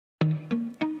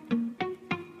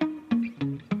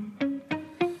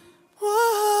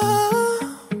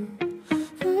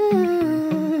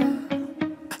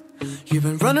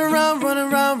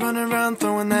running around,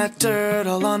 throwing that dirt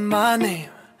all on my name.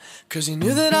 'Cause you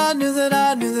knew that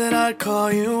I'd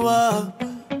call you up.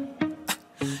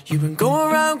 You've been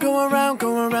going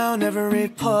around every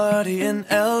party in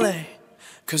LA.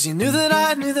 'Cause you knew that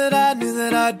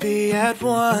I'd be at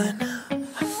one.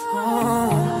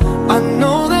 Oh, I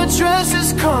know that dress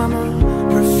is karma,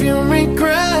 perfume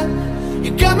regret.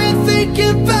 You got me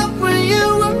thinking about when you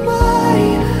were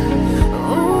mine.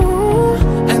 Oh,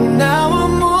 and now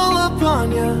I'm all up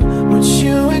on you. What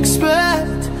you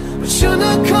expect? But you're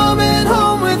not coming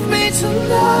home with me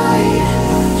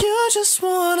tonight. You just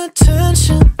want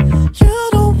attention. You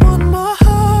don't want my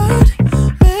heart.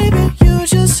 Maybe you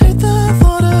just hate the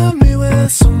thought of me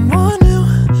with someone new.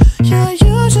 Yeah,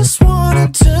 you just want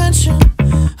attention.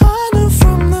 I knew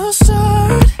from the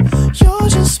start. You're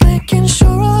just making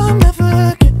sure I'm never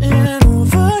getting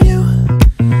over you.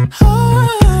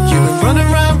 You've been running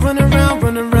around,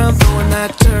 throwing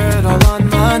that dirt all on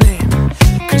my name.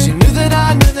 'Cause you knew that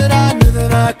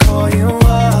I'd call you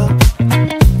up.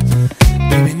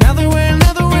 Baby, now that we're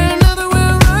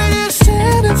right here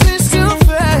standing face to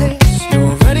face, you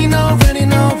already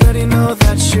know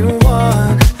that you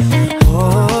won.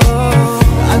 Oh,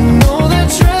 I know that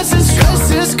dress is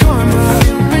karma,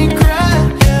 you regret.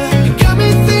 You got me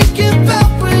thinking about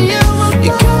when you were mine.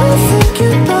 You got me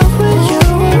thinking about when you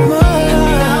were mine.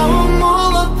 Now I'm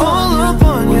all up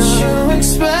on you. What you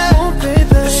expect? Oh, baby,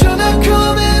 but you're not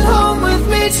coming home with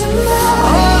me tonight.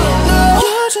 Oh, no.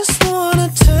 You just want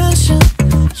attention.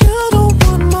 You don't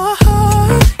want my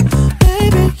heart.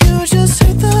 Maybe you just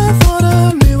hate the thought of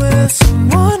me with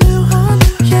someone new.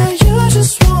 Yeah, you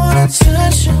just want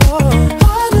attention.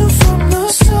 I knew from the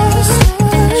start.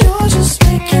 You're just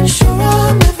making sure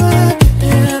I'm never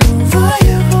getting over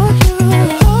you.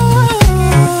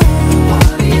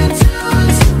 What are you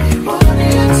doing to me? What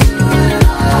are you doing?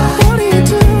 What are you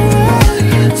doing? What are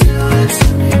you doing to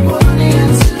me? What are you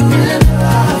doing?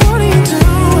 What are you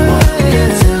doing? What are you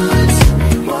doing to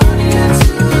me? What are you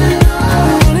doing?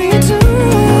 What are you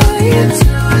doing? What are you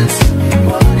doing to me?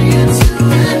 What are you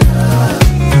doing?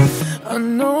 I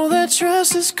know that dress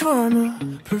is karma,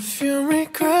 perfume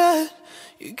regret.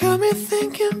 You got me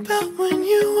thinking about when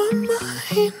you were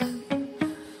mine.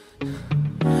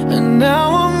 And now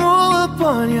I'm all up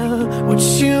on you. What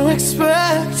you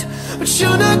expect? But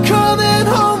you're not coming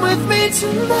home with me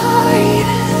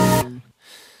tonight.